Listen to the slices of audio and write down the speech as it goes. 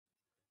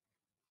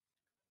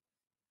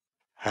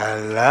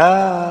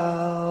Hello.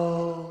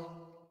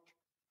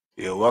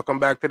 Yeah, welcome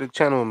back to the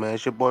channel, man.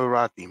 It's your boy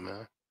Rocky,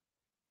 man.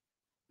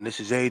 And this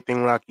is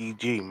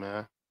Everythingrockyg,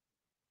 man.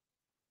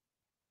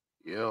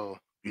 Yo,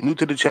 if you're new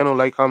to the channel,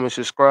 like, comment,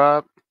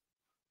 subscribe.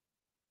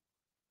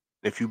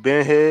 If you've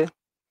been here,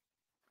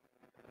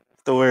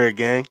 it's the word,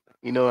 gang.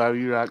 You know how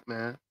you rock,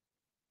 man.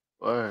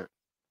 Word.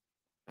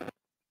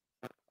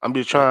 I'm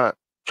just try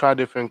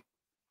different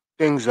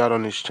things out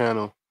on this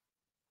channel.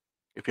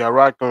 If y'all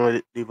rocking with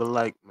it, leave a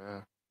like,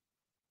 man.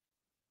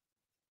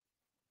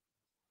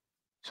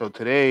 So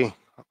today,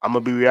 I'm gonna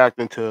be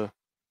reacting to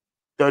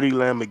 30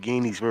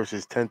 Lamborghinis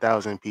versus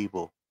 10,000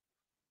 people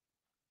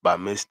by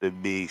Mr.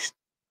 Beast.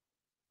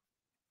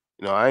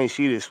 You know, I ain't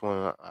see this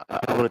one. I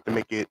wanted to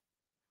make it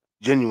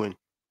genuine.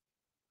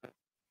 I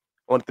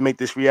wanted to make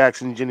this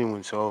reaction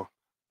genuine, so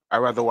I'd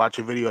rather watch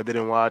a video I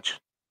didn't watch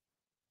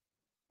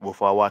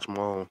before I watch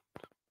my own.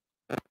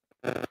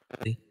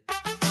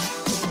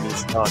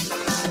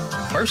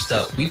 First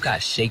up, we've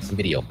got shape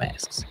video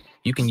masks.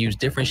 You can use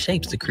different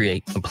shapes to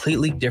create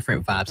completely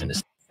different vibes in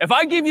this. If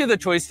I gave you the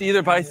choice to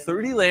either buy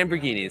 30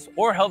 Lamborghinis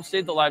or help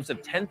save the lives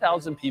of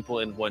 10,000 people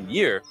in 1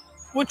 year,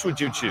 which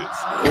would you choose?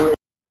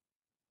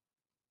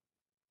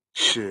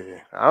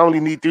 Shit, I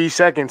only need 3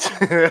 seconds.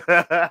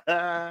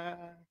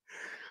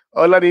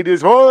 All I need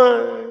is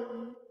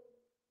one.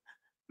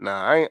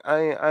 Nah,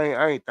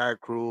 I ain't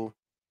that cruel.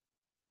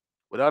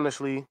 But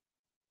honestly,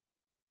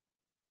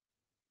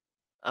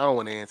 I don't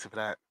want to answer for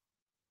that.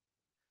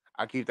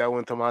 I keep that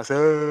one to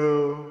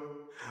myself.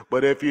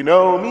 But if you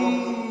know me,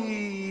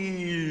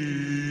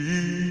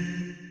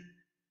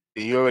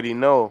 then you already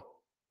know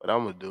what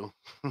I'm gonna do.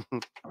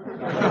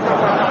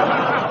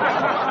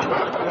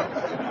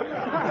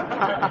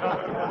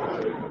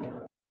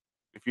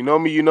 If you know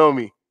me, you know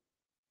me.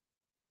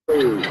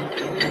 3,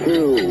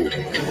 2,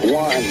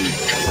 1.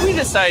 We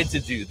decided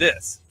to do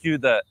this. Cue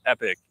the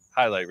epic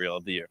highlight reel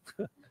of the year.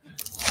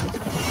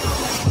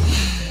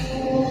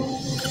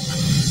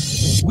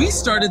 We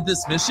started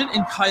this mission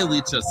in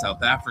Khayelitsha,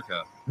 South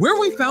Africa, where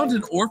we found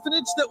an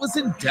orphanage that was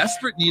in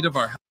desperate need of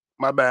our help.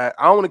 My bad.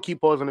 I don't want to keep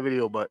pausing the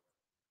video, but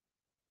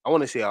I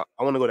want to say I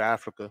want to go to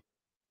Africa.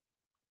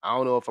 I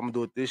don't know if I'm gonna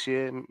do it this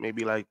year.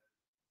 Maybe like,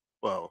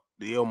 well,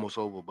 the year almost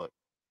over, but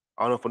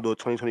I don't know if I'm gonna do it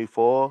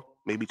 2024,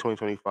 maybe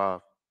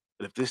 2025.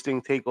 But if this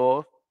thing take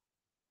off,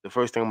 the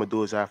first thing I'm gonna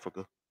do is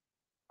Africa.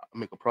 I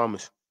make a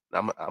promise.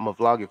 I'm a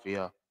vlog it for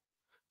y'all.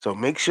 So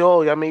make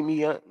sure y'all make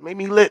me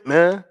lit,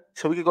 man,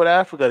 so we can go to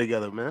Africa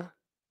together, man.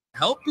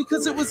 Help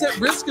because it was at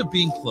risk of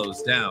being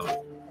closed down.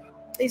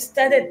 They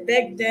started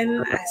back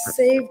then. I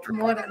saved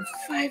more than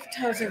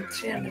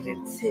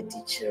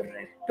 5,330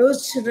 children.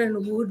 Those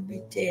children would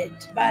be dead,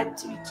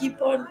 but we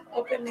keep on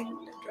opening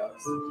the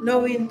doors,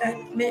 knowing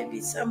that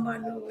maybe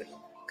someone will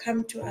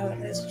come to our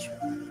rescue,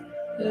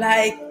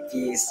 like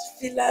peace,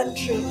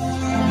 philanthropy.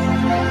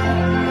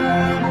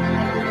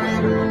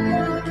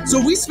 So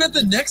we spent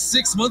the next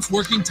 6 months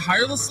working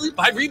tirelessly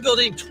By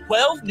rebuilding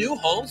 12 new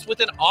homes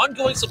with an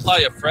ongoing supply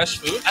of fresh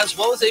food, as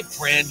well as a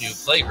brand new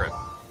playground.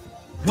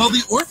 while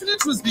the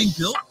orphanage was being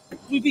built.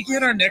 We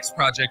began our next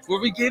project where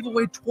we gave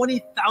away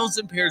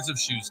 20,000 pairs of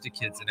shoes to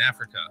kids in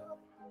Africa.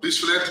 This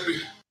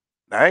philanthropy.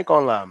 I ain't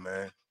gonna lie,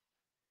 man.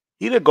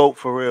 He the GOAT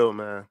for real,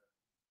 man.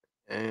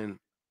 And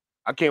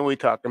I can't wait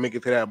till I can make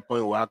it to that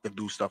point where I could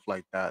do stuff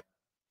like that.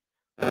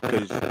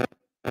 Because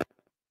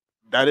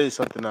that is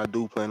something I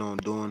do plan on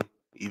doing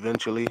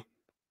eventually.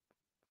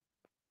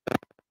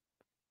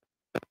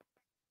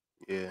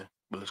 Yeah,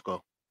 but let's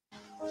go.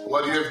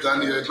 What you have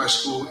done here at my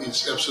school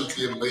is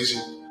absolutely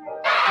amazing.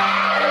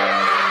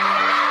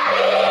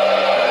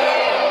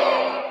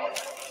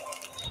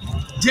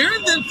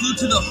 Darren then flew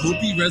to the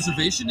Hopi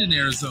Reservation in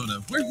Arizona,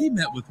 where he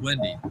met with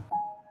Wendy.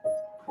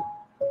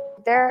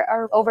 There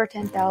are over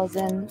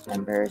 10,000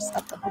 members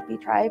of the Hopi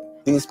tribe.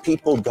 These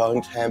people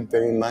don't have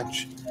very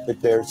much,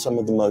 but they're some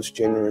of the most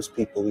generous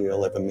people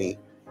you'll ever meet.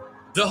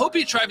 The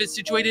Hopi tribe is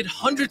situated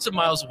hundreds of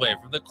miles away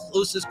from the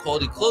closest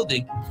quality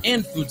clothing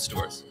and food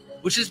stores,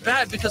 which is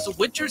bad because the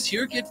winters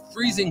here get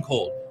freezing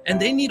cold, and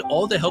they need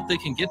all the help they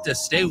can get to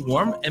stay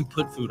warm and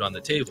put food on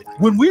the table.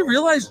 When we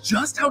realized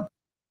just how...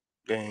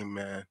 Dang,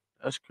 man.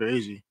 That's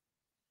crazy.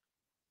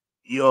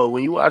 Yo,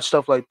 when you watch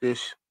stuff like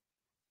this,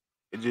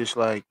 it just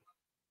like,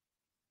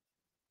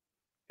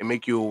 it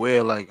make you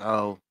aware like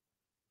how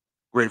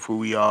grateful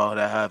we are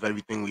to have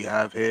everything we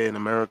have here in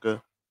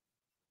America.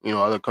 You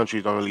know, other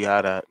countries don't really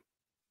have that.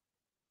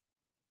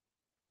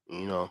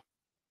 You know.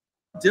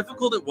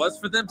 difficult it was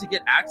for them to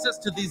get access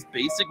to these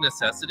basic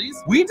necessities,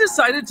 we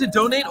decided to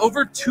donate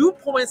over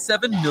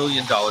 $2.7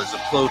 million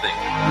of clothing.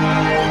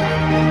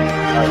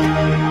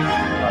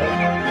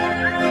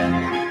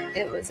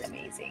 It was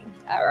amazing.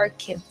 Our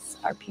kids,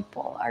 our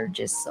people are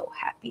just so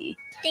happy.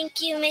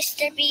 Thank you,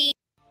 Mr. B.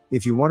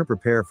 If you want to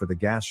prepare for the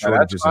gas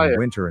shortages in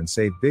winter and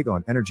save big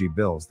on energy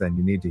bills, then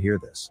you need to hear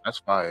this. That's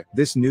fire.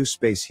 This new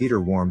space heater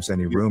warms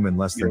any room in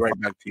less than right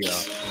back to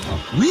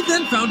y'all. We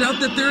then found out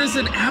that there is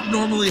an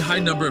abnormally high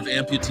number of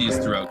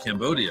amputees throughout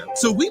Cambodia.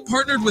 So we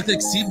partnered with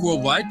Exceed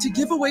Worldwide to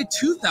give away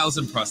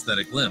 2,000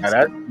 prosthetic limbs.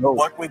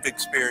 What we've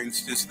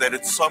experienced is that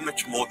it's so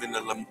much more than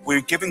a limb.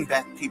 We're giving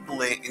back people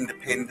their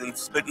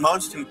independence, but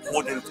most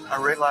important, I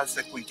realize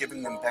that we're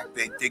giving them back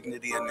their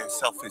dignity and their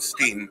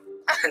self-esteem.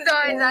 No,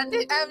 I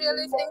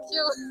really thank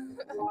you.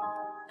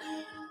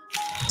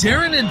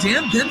 Darren and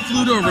Dan then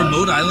flew to a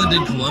remote island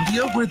in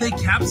Colombia where they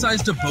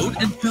capsized a boat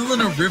and fell in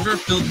a river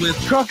filled with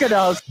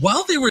crocodiles.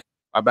 While they were...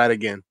 My bad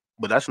again,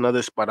 but that's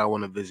another spot I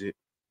want to visit.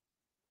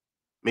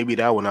 Maybe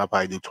that one I'll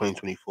probably do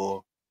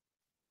 2024.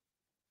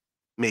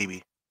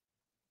 Maybe.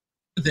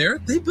 There,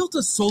 they built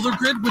a solar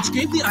grid which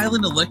gave the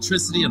island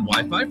electricity and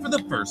Wi-Fi for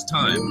the first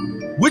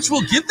time, which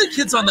will give the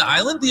kids on the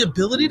island the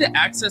ability to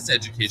access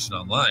education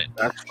online.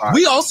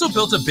 We also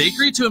built a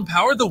bakery to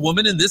empower the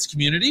woman in this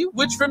community,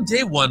 which from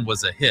day one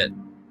was a hit.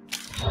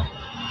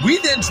 We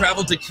then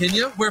traveled to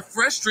Kenya, where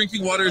fresh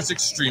drinking water is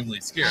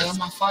extremely scarce. I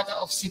am a father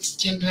of 6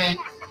 children,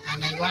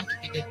 and I want to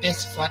be the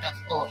best father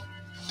of all.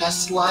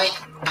 That's why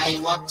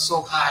I work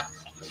so hard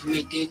to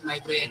maintain my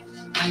bread.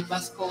 My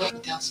bicycle,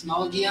 it has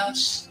no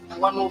gears.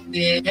 One of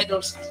the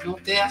pedals is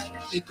not there.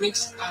 The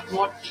brakes are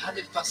not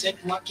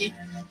 100% working.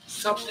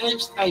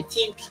 Sometimes I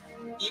think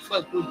if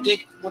I could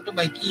take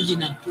motorbike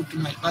engine and put to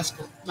my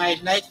bicycle, my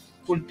life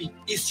would be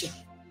easier.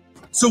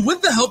 So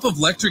with the help of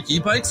electric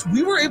e-bikes,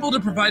 we were able to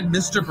provide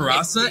Mr.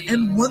 Barasa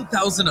and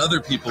 1,000 other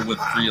people with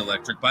free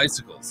electric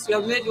bicycles. We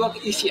have made work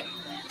easier.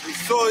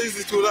 It's so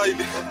easy to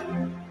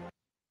ride.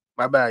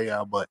 My bad,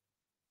 y'all, but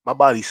my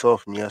body's sore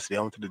from yesterday.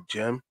 I went to the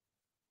gym.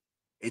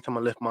 Every time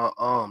I lift my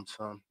arms,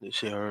 son, this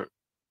shit hurt.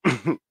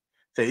 So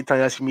every time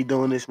y'all see me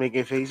doing this,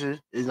 making faces,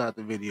 it's not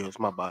the video, it's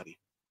my body.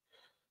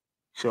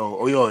 So,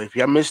 oh yo, if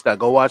y'all missed that,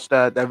 go watch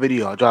that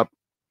video. I dropped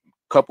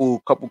couple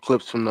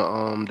clips from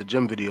the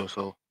gym video,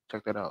 so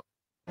check that out.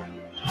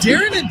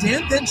 Darren and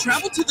Dan then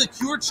traveled to the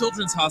Cure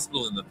Children's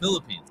Hospital in the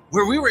Philippines,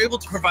 where we were able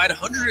to provide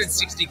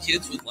 160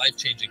 kids with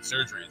life-changing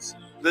surgeries.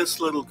 This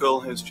little girl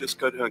has just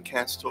got her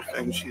cast off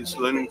and she's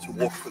learning to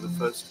walk for the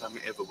first time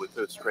ever with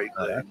her straight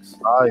legs.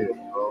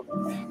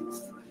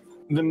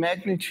 The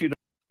magnitude.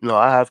 You know,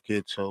 I have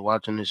kids, so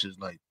watching this is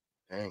like,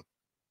 dang.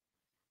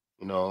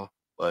 You know,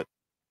 but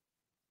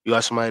you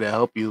got somebody to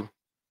help you,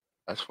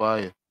 that's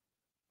fire.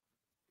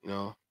 You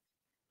know,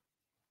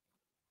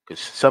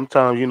 because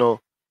sometimes, you know,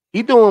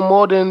 he doing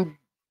more than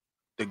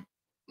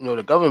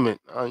the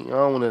government. I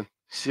don't want to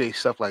say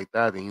stuff like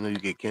that, and you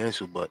get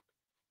canceled, but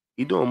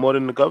he doing more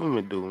than the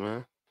government do,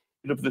 man.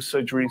 Of the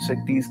surgeries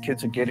that these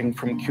kids are getting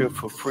from Cure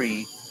for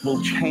free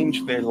will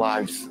change their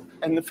lives.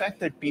 And the fact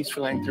that Beast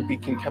Philanthropy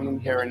can come in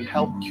here and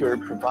help Cure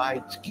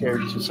provide care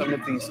to some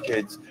of these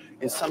kids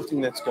is something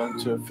that's going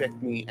to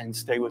affect me and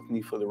stay with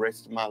me for the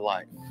rest of my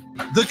life.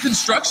 The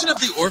construction of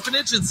the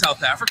orphanage in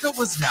South Africa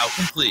was now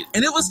complete,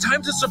 and it was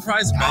time to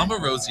surprise Mama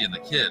Rosie and the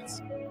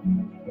kids.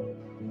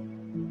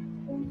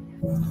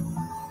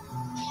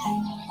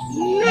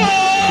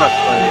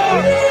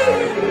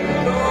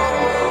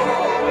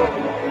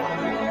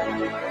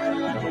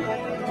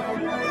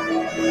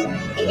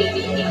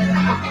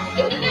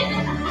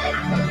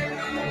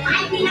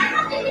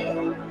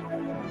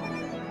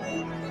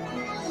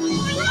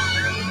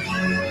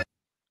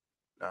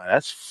 Nah,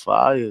 that's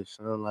fire,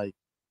 son. Like,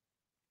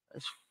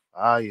 that's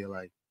fire.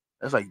 Like,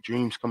 that's like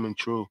dreams coming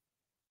true.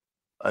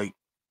 Like,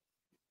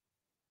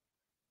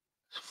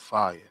 it's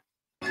fire.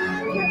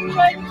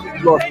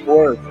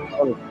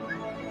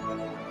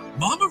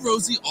 Mama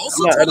Rosie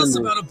also told us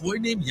about a boy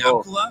named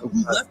Yamkala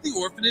who left the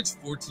orphanage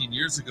 14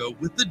 years ago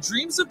with the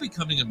dreams of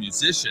becoming a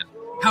musician.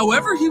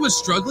 However, he was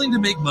struggling to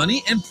make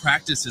money and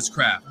practice his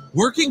craft,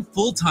 working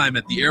full-time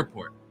at the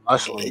airport.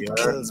 It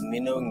kills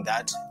me knowing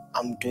that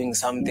I'm doing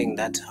something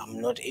that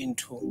I'm not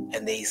into,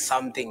 and there is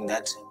something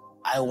that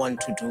I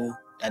want to do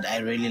that I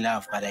really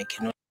love, but I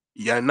cannot.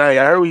 Yeah, nah, I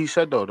heard what he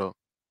said though.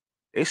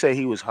 They say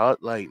he was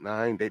hot, like,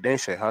 nah, they didn't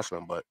say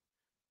hustling, but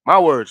my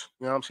words,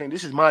 you know what I'm saying?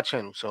 This is my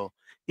channel, so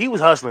he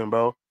was hustling,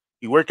 bro.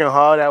 He working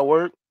hard at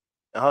work,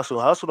 and hustle.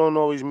 Hustle don't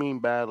always mean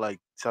bad, like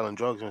selling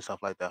drugs and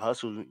stuff like that.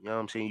 Hustle, you know what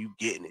I'm saying? You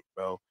getting it,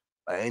 bro,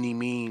 by any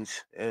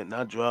means,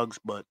 not drugs,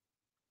 but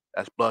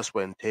that's blood,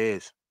 sweat, and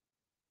tears.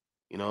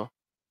 You know,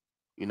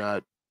 you're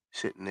not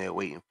sitting there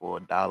waiting for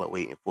a dollar,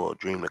 waiting for a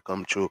dream to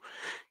come true.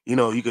 You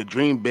know, you could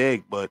dream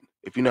big, but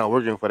if you're not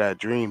working for that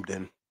dream,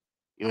 then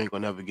you ain't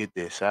gonna never get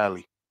there,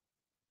 sadly.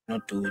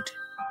 Not do it.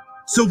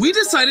 So we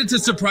decided to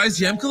surprise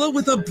Yamkala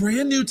with a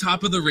brand new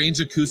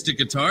top-of-the-range acoustic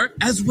guitar,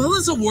 as well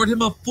as award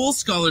him a full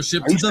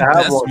scholarship to the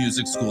best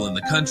music school in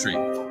the country.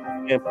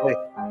 Can't play.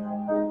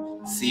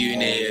 See you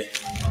in a year.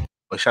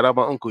 But shout out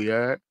my uncle,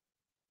 yeah.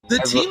 The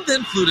team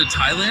then flew to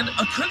Thailand,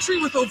 a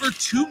country with over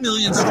 2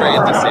 million stray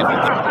and disabled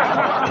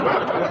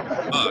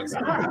dogs,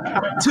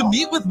 to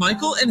meet with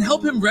Michael and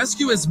help him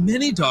rescue as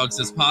many dogs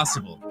as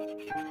possible,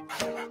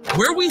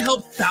 where we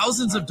helped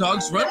thousands of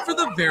dogs run for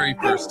the very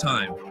first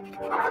time.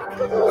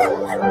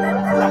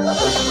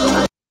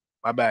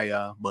 My bad,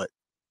 y'all. But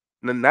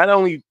not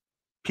only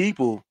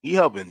people, he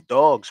helping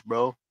dogs,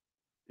 bro.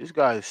 This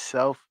guy is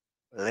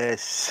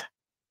selfless.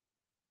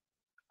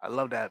 I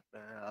love that,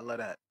 man. I love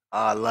that.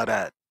 I love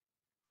that.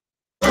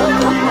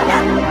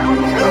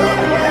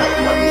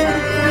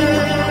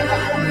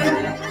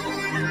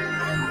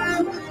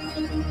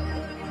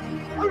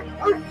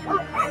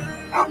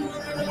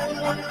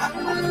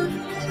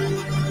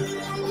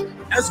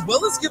 As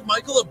well as give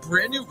Michael a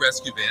brand new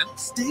rescue van,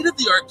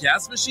 state-of-the-art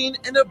gas machine,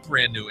 and a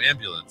brand new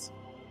ambulance.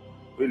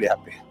 Really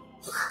happy.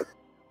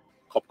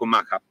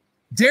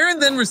 Darren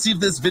then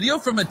received this video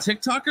from a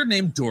TikToker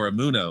named Dora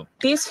Muno.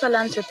 This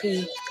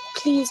philanthropy,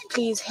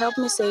 please help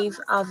me save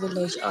our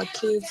village. Our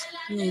kids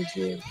need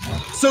you.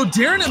 So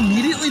Darren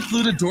immediately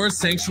flew to Dora's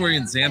sanctuary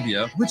in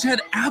Zambia, which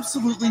had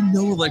absolutely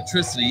no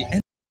electricity.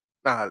 And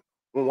Nah,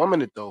 1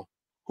 minute though.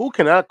 Who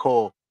can I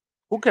call?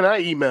 Who can I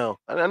email?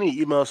 I need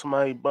to email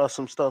somebody about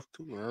some stuff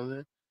too. You know what I'm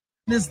saying?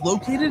 is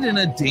located in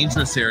a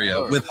dangerous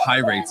area with high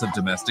rates of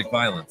domestic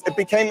violence. It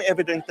became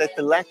evident that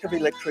the lack of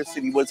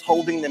electricity was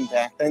holding them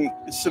back and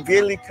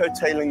severely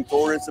curtailing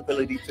Dora's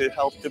ability to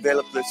help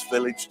develop this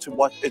village to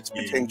what its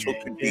potential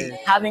could be.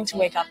 Having to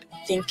wake up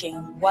thinking,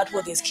 what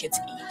will these kids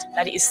eat?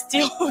 That is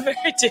still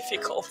very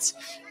difficult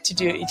to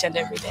do each and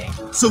every day.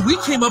 So we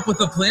came up with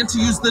a plan to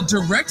use the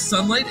direct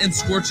sunlight and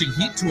scorching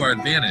heat to our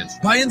advantage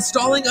by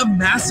installing a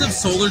massive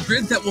solar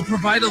grid that will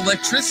provide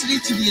electricity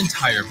to the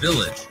entire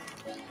village.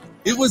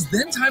 It was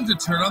then time to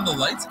turn on the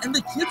lights, and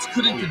the kids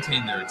couldn't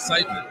contain their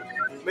excitement.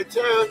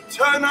 Mateo,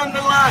 turn on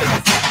the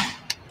lights!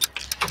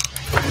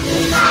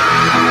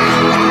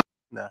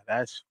 Nah,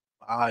 that's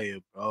fire,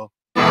 bro.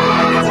 And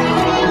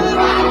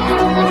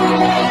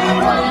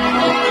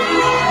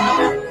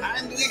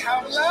we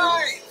have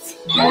lights!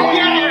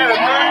 Yeah,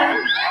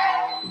 man!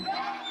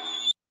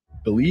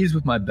 Belize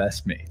with my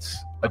best mates.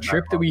 A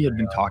trip that we had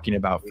been talking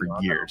about for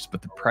years,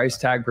 but the price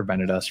tag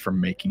prevented us from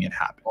making it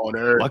happen.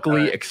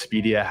 Luckily,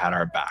 Expedia had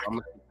our back.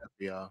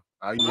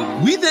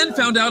 We then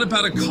found out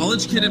about a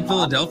college kid in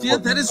Philadelphia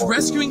that is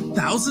rescuing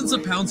thousands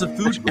of pounds of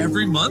food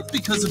every month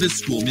because of his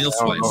school meal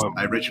swipes.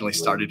 I originally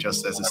started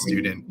just as a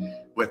student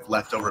with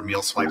leftover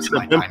meal swipes in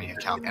my dining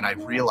account, and I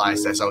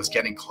realized as I was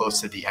getting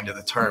close to the end of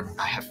the term,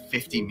 I have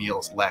 50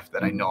 meals left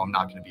that I know I'm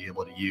not going to be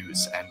able to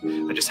use,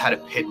 and I just had a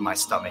pit in my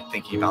stomach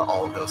thinking about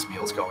all of those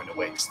meals going to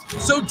waste.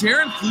 So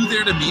Darren flew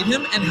there to meet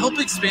him and help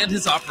expand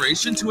his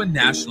operation to a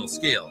national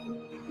scale.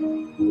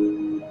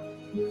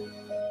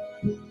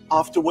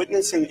 After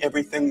witnessing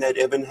everything that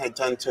Evan had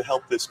done to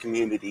help this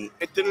community,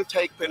 it didn't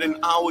take but an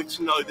hour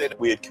to know that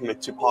we had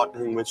committed to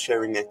partnering with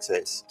Sharing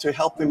Access to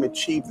help them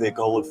achieve their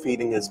goal of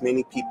feeding as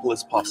many people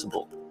as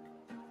possible.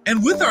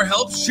 And with our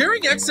help,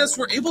 Sharing Access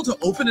were able to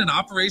open an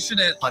operation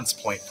at Hunts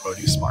Point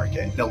Produce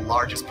Market, the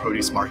largest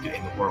produce market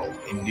in the world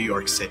in New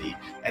York City.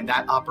 And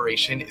that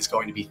operation is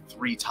going to be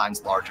 3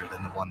 times larger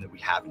than the one that we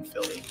have in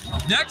Philly.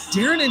 Next,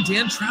 Darren and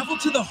Dan travel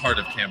to the heart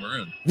of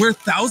Cameroon, where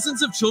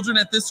thousands of children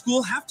at this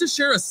school have to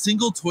share a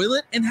single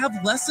toilet and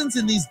have lessons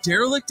in these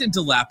derelict and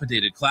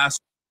dilapidated classrooms.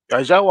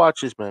 Guys, y'all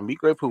watch this, man. Be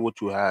grateful for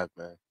what you have,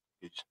 man.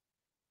 It's,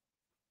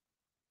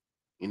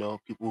 you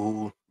know, people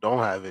who don't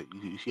have it,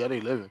 you see how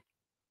they living.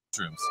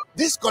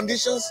 These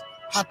conditions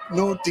had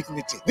no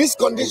dignity. These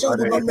conditions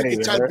would not make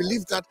a child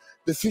believe that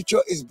the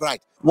future is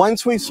bright.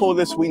 Once we saw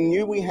this, we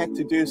knew we had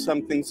to do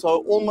something,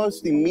 so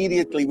almost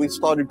immediately we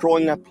started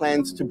drawing up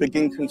plans to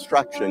begin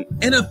construction.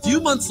 And a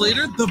few months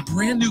later, the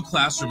brand new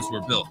classrooms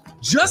were built,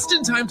 just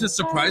in time to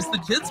surprise the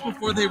kids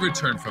before they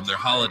returned from their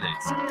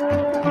holidays.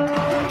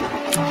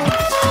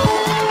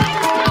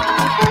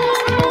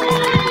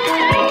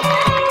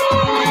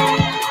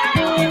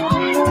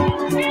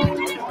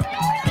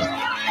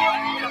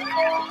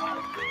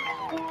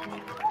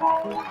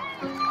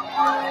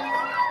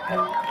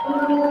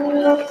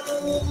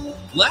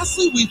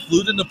 Lastly, we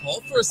flew to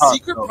Nepal for a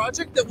secret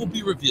project that will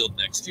be revealed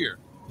next year.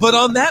 But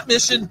on that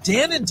mission,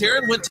 Dan and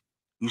Darren went to...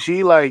 You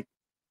see, like,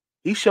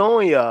 he's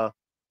showing y'all,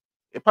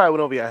 it probably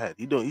went over your head.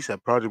 He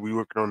said project we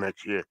working on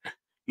next year.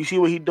 You see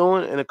what he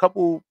doing? In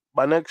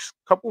by next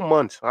couple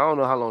months, I don't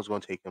know how long it's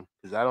going to take him,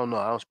 because I don't know.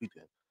 I don't speak to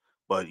him.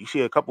 But you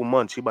see a couple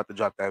months, he about to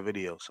drop that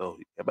video. So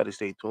you better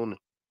stay tuned.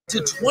 To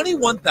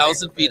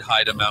 21,000 feet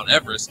high to Mount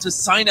Everest to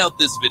sign out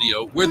this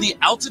video where the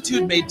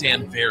altitude made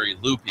Dan very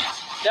loopy.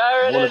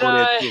 Darren and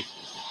I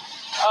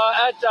are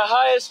at the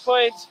highest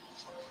point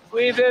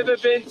we've ever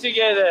been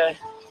together.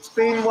 It's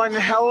been one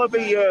hell of a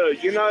year.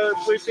 You know,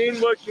 we've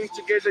been working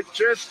together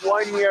just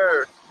 1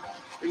 year.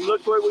 And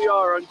look where we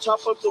are, on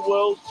top of the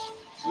world,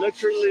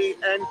 literally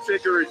and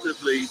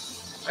figuratively.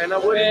 And I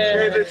wouldn't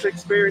share this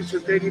experience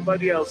with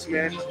anybody else,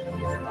 man.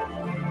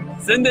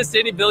 Send this to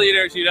any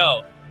billionaires you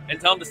know and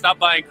tell them to stop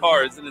buying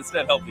cars and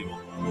instead help people.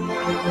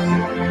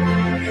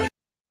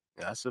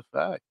 That's a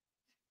fact.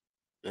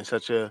 It's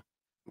such a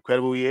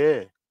incredible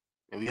year.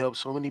 And we help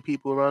so many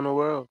people around the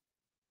world.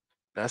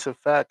 That's a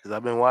fact, because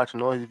I've been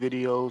watching all his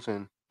videos,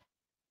 and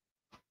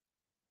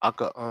I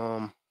could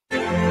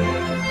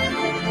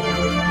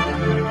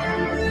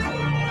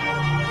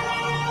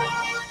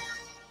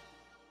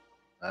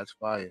That's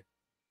fire.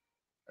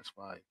 That's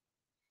fire.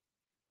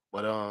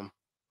 But hold on.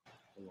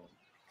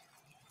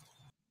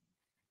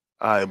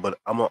 All right, but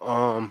I'm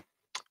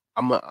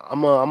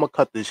a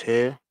cut this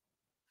here.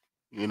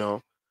 You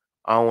know,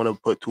 I don't want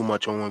to put too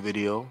much on one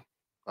video.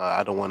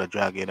 I don't want to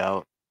drag it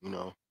out. You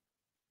know,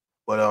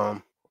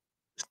 but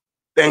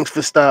thanks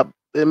for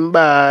stopping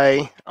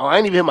by. Oh, I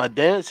ain't even hit my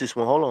dance this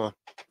one. Hold on.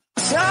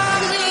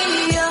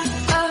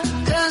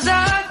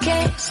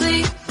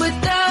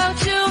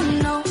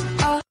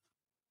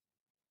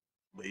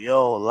 But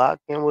yo, lock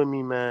in with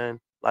me, man.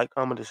 Like,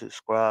 comment, and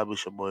subscribe.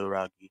 It's your boy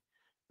Rocky.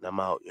 And I'm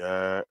out,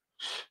 yeah.